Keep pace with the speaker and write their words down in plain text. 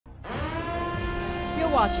You're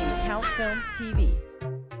watching Count Films TV.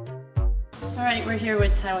 Alright, we're here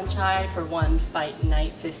with Tawanchai for One Fight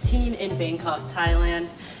Night 15 in Bangkok, Thailand.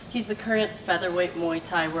 He's the current featherweight Muay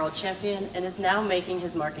Thai world champion and is now making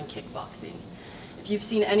his mark in kickboxing. If you've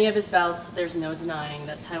seen any of his bouts, there's no denying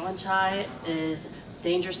that Tawanchai is a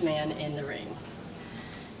dangerous man in the ring.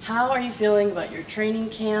 How are you feeling about your training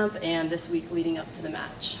camp and this week leading up to the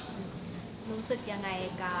match? รู้สึกยังไง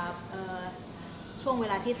กับช่วงเว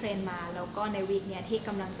ลาที่เทรนมาแล้วก็ในวีคเนี้ยที่ก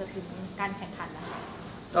ำลังจะถึงการแข่งขันนะคะ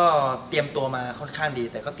ก็เตรียมตัวมาค่อนข้างดี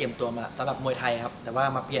แต่ก็เตรียมตัวมาสำหรับมวยไทยครับแต่ว่า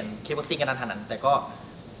มาเปลี่ยนคิกบ็อกซิ่งกันทันหันแต่ก็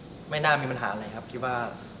ไม่น่ามีปัญหาอะไรครับคิดว่า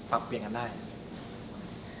ปรับเปลี่ยนกันได้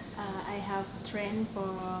I have trained for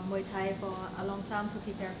Muay Thai for a long time to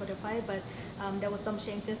prepare for the fight, but there was some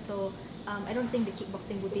changes, so I don't think the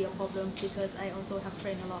kickboxing would be a problem because I also have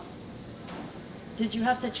trained a lot. Did you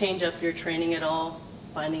have to change up your training at all,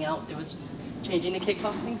 finding out it was changing to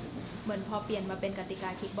kickboxing? เหมือนพอเปลี่ยนมาเป็นกติกา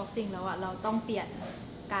kickboxing แล้วอะเราต้องเปลี่ยน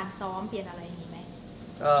การซ้อมเปลี่ยนอะไรอย่างนี้ไหม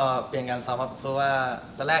ก็เปลี่ยนการซ้อมครับเพราะว่า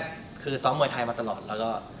ตอนแรกคือซ้อมมวยไทยมาตลอดแล้วก็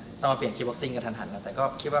ต้องมาเปลี่ยนคิกบ็อกซิ่งกันทันๆแต่ก็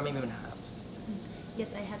คิดว่าไม่มีปัญหา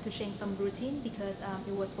Yes, I had to change some routine because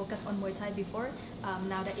it was focused on Muay Thai before.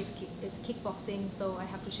 Now that it's kickboxing, so I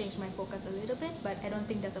have to change my focus a little bit, but I don't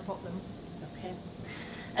think that's a problem. Okay.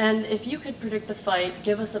 And if you could predict the fight,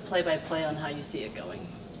 give us a play-by-play on how you see it going.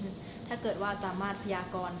 ถ้าเกิดว่าสามารถพยา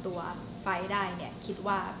กรณ์ตัวไฟได้เนี่ยคิด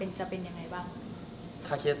ว่าจะเป็นยังไงบ้าง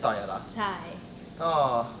ถ้าคิดต่อยเหรอใช่ก็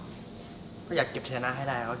อยากเก็บชนะให้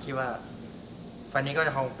ได้เขาคิดว่าไฟนี้ก็จ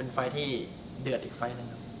ะคงเป็นไฟที่เดือดอีกไฟนึง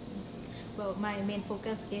ครับ Well, my main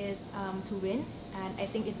focus is to win, and I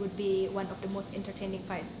think it would be one of the most entertaining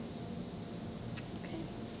fights. Okay.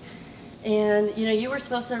 And you were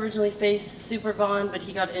supposed to originally face Superbon, but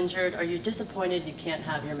he got injured. Are you disappointed you can't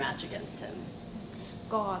have your match against him?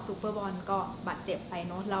 ก็ซูเปอร์บอลก็บาดเจ็บไป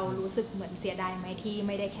เนาะเรารู้สึกเหมือนเสียดายไหมที่ไ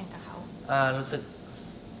ม่ได้แข่งกับเขารู้สึก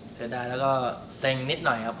เสียดายแล้วก็เซ็งนิดห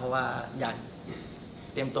น่อยครับเพราะว่าอยาก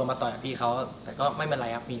เตรียมตัวมาต่อยกับพี่เขาแต่ก็ไม่เป็นไร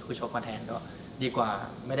ครับมีคู่ชกมาแทนก็ดีกว่า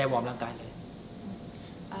ไม่ได้วอร์มร่างกายเลย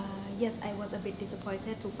Yes, I was a bit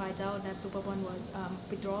disappointed to find out that Superbon was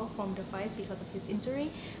withdrawn from the fight because of his injury,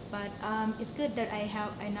 but it's good that I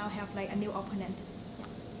now have like a new opponent.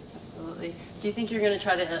 Absolutely. Do you think you're going to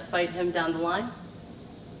try to fight him down the line?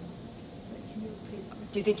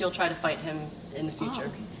 Do you think you'll try to fight him in the future?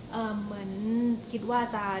 เหมือนคิดว่า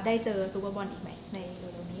จะได้เจอซูเปอร์บอลอีกไหมในเ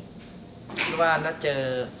ร็วๆนี้คิดว่าน่าเจอ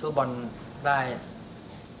ซูเปอร์บอลได้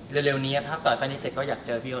เร็วๆนี้ถ้าต่อยไฟนี้เสร็จก็อยาก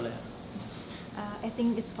เจอพี่เขาเลย I think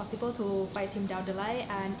it's possible to fight him down the line,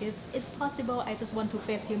 and if it's possible, I just want to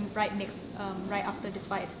face him right after this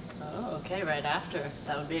fight. Oh, okay, right after.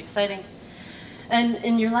 That would be exciting. And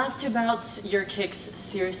in your last two bouts, your kicks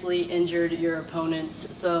seriously injured your opponents.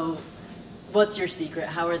 So, what's your secret?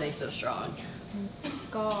 How are they so strong?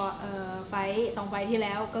 ก็ไฟ2ไฟที่แ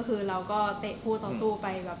ล้วก็คือเราก็เตะคู่ต่อสู้ไป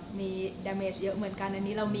แบบมี damage เยอะเหมือนกันอัน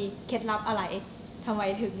นี้เรามีเคล็ดลับอะไรทำไม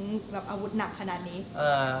ถึงแบบอาวุธหนักขนาดนี้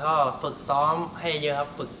ก็ฝึกซ้อมให้เยอะครับ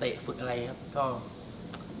ฝึกเตะฝึกอะไรครับก็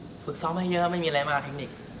ฝึกซ้อมให้เยอะไม่มีอะไรมากเทคนิค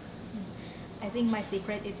I think my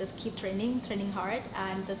secret is just keep training hard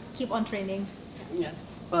and just keep on training Yes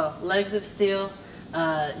well legs of steel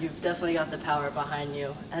you've definitely got the power behind you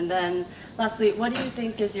and then lastly what do you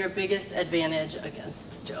think is your biggest advantage against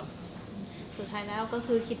Joe สุดท้ายแล้วก็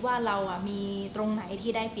คือคิดว่าเรามีตรงไหน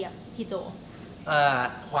ที่ได้เปรียบพี่โจ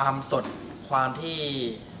ความสดความที่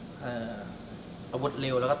อาวุธเ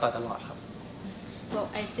ร็วแล้วก็ต่อยตลอดครับ Well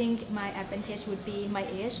I think my advantage would be my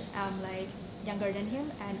age I'm like younger than him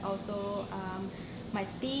and also my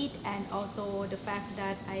speed and also the fact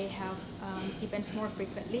that I have events more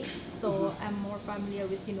frequently so I'm more familiar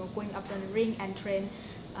with going up on the ring and train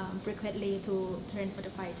frequently to train for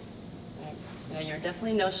the fight Yeah, you're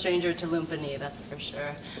definitely no stranger to Lumpini, that's for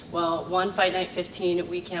sure. Well, One Fight Night 15,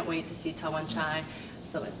 we can't wait to see Tawanchai.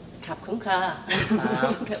 So, Kap Kun Ka.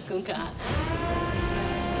 Kap Kun Ka.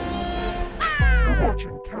 You're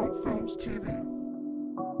watching Count Films TV.